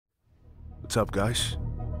What's up, guys?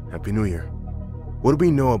 Happy New Year. What do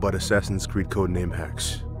we know about Assassin's Creed Codename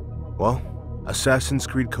Hexe? Well, Assassin's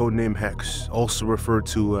Creed Codename Hexe, also referred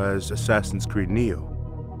to as Assassin's Creed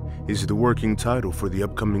Neo, is the working title for the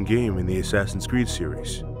upcoming game in the Assassin's Creed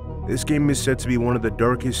series. This game is said to be one of the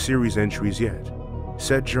darkest series entries yet,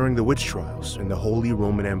 set during the Witch Trials in the Holy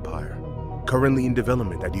Roman Empire, currently in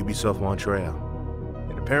development at Ubisoft Montreal.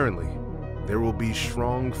 And apparently, there will be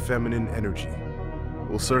strong feminine energy.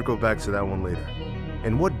 We'll circle back to that one later.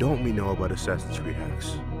 And what don't we know about Assassin's Creed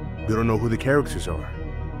Hexe? We don't know who the characters are,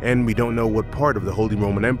 and we don't know what part of the Holy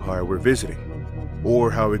Roman Empire we're visiting,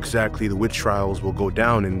 or how exactly the Witch Trials will go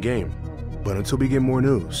down in-game. But until we get more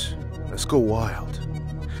news, let's go wild.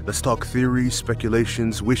 Let's talk theories,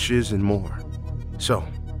 speculations, wishes, and more. So,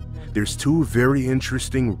 there's two very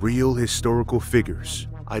interesting real historical figures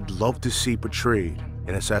I'd love to see portrayed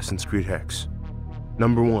in Assassin's Creed Hexe.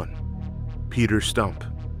 Number 1. Peter Stumpp,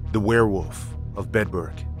 the Werewolf of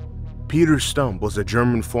Bedburg. Peter Stumpp was a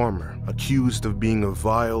German farmer accused of being a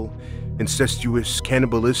vile, incestuous,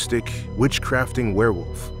 cannibalistic, witchcrafting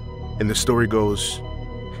werewolf. And the story goes,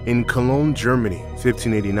 in Cologne, Germany,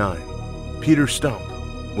 1589, Peter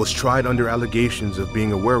Stumpp was tried under allegations of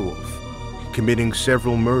being a werewolf, committing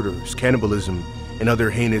several murders, cannibalism, and other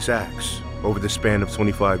heinous acts over the span of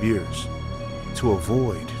 25 years. To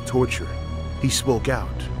avoid torture, he spoke out,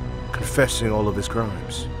 confessing all of his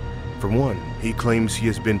crimes. For one, he claims he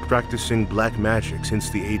has been practicing black magic since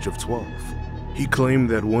the age of 12. He claimed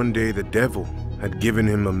that one day the devil had given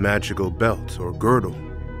him a magical belt or girdle,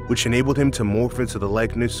 which enabled him to morph into the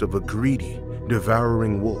likeness of a greedy,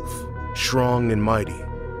 devouring wolf, strong and mighty,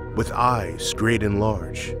 with eyes great and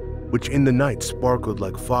large, which in the night sparkled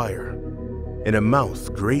like fire, and a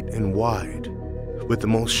mouth great and wide, with the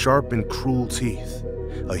most sharp and cruel teeth,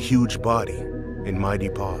 a huge body, and mighty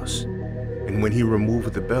paws. And when he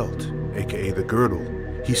removed the belt, aka the girdle,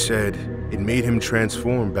 he said it made him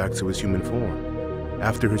transform back to his human form.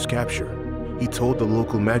 After his capture, he told the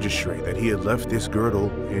local magistrate that he had left this girdle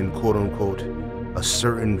in quote-unquote a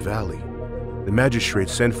certain valley. The magistrate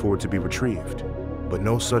sent for it to be retrieved, but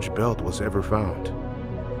no such belt was ever found.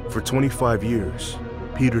 For 25 years,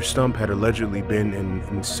 Peter Stumpp had allegedly been an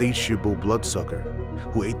insatiable bloodsucker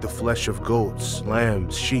who ate the flesh of goats,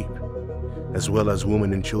 lambs, sheep, as well as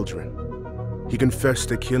women and children. He confessed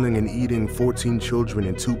to killing and eating 14 children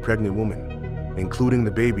and 2 pregnant women, including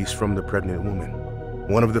the babies from the pregnant woman.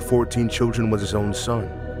 One of the 14 children was his own son,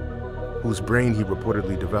 whose brain he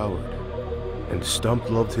reportedly devoured. And Stumpp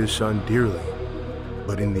loved his son dearly,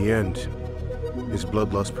 but in the end, his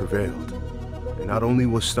bloodlust prevailed. And not only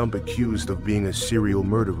was Stumpp accused of being a serial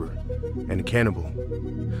murderer and cannibal,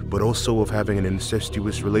 but also of having an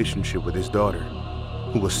incestuous relationship with his daughter,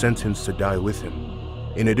 who was sentenced to die with him.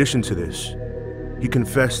 In addition to this, he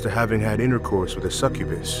confessed to having had intercourse with a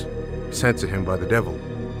succubus sent to him by the devil.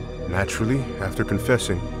 Naturally, after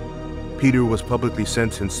confessing, Peter was publicly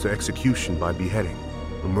sentenced to execution by beheading,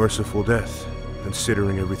 a merciful death,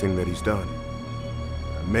 considering everything that he's done.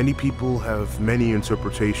 Many people have many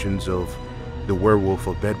interpretations of the Werewolf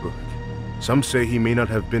of Bedburg. Some say he may not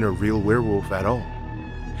have been a real werewolf at all.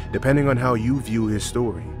 Depending on how you view his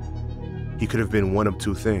story, he could have been one of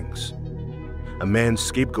two things. A man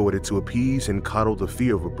scapegoated to appease and coddle the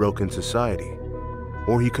fear of a broken society,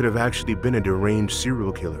 or he could have actually been a deranged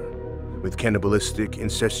serial killer with cannibalistic,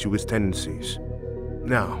 incestuous tendencies.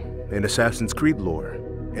 Now, in Assassin's Creed lore,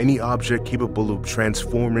 any object capable of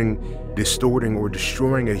transforming, distorting, or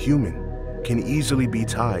destroying a human can easily be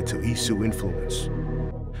tied to Isu influence.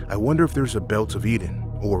 I wonder if there's a Belt of Eden,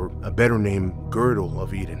 or a better name, Girdle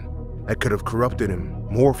of Eden, that could have corrupted him,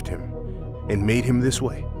 morphed him, and made him this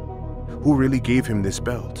way. Who really gave him this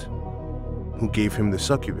belt? Who gave him the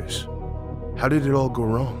succubus? How did it all go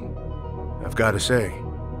wrong? I've got to say,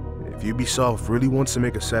 if Ubisoft really wants to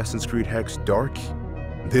make Assassin's Creed Hexe dark,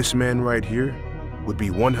 this man right here would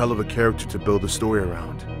be one hell of a character to build a story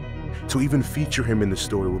around. To even feature him in the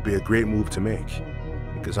story would be a great move to make,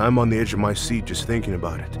 because I'm on the edge of my seat just thinking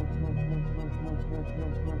about it.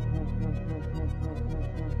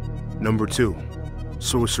 Number 2.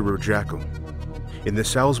 Sorcerer Jackl. In the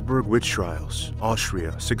Salzburg Witch Trials,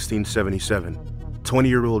 Austria, 1677,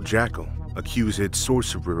 20-year-old Jackl, accused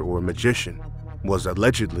sorcerer or magician, was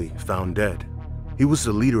allegedly found dead. He was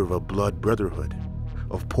the leader of a blood brotherhood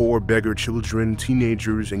of poor beggar children,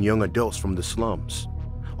 teenagers, and young adults from the slums.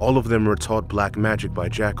 All of them were taught black magic by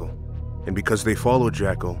Jackl, and because they followed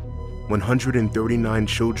Jackl, 139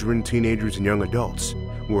 children, teenagers, and young adults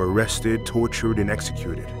were arrested, tortured, and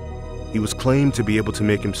executed. He was claimed to be able to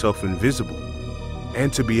make himself invisible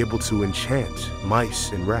and to be able to enchant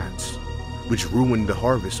mice and rats, which ruined the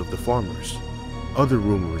harvest of the farmers. Other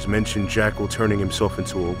rumors mentioned Jackl turning himself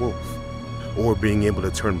into a wolf, or being able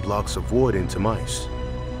to turn blocks of wood into mice.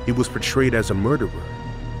 He was portrayed as a murderer,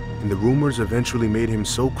 and the rumors eventually made him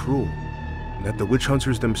so cruel that the witch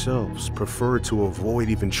hunters themselves preferred to avoid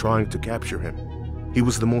even trying to capture him. He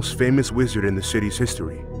was the most famous wizard in the city's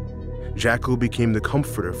history. Jackl became the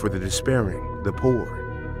comforter for the despairing, the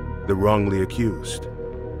poor, the wrongly accused.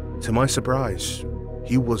 To my surprise,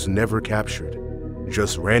 he was never captured,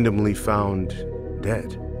 just randomly found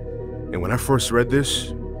dead. And when I first read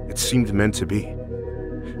this, it seemed meant to be.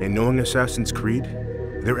 And knowing Assassin's Creed,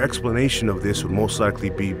 their explanation of this would most likely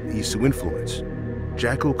be Isu influence.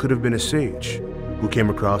 Jackl could have been a sage who came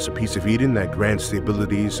across a piece of Eden that grants the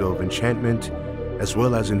abilities of enchantment as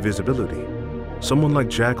well as invisibility. Someone like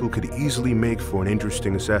Jackl could easily make for an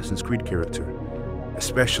interesting Assassin's Creed character,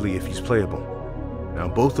 especially if he's playable. Now,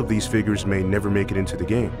 both of these figures may never make it into the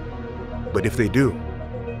game, but if they do,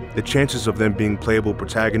 the chances of them being playable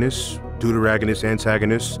protagonists, deuteragonist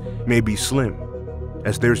antagonists may be slim,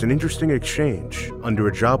 as there's an interesting exchange under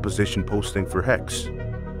a job position posting for Hexe.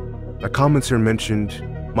 A commenter mentioned,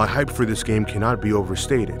 "My hype for this game cannot be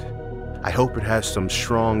overstated. I hope it has some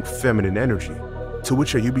strong feminine energy," to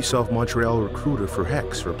which a Ubisoft Montreal recruiter for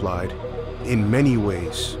Hexe replied, "In many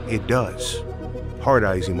ways, it does." Heart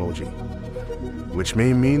eyes emoji. Which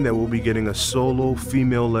may mean that we'll be getting a solo,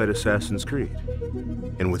 female-led Assassin's Creed.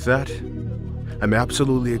 And with that, I'm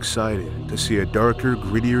absolutely excited to see a darker,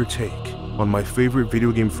 grittier take on my favorite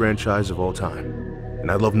video game franchise of all time.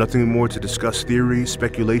 And I'd love nothing more to discuss theories,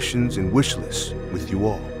 speculations, and wish lists with you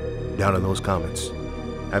all down in those comments.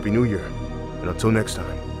 Happy New Year, and until next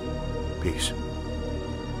time, peace.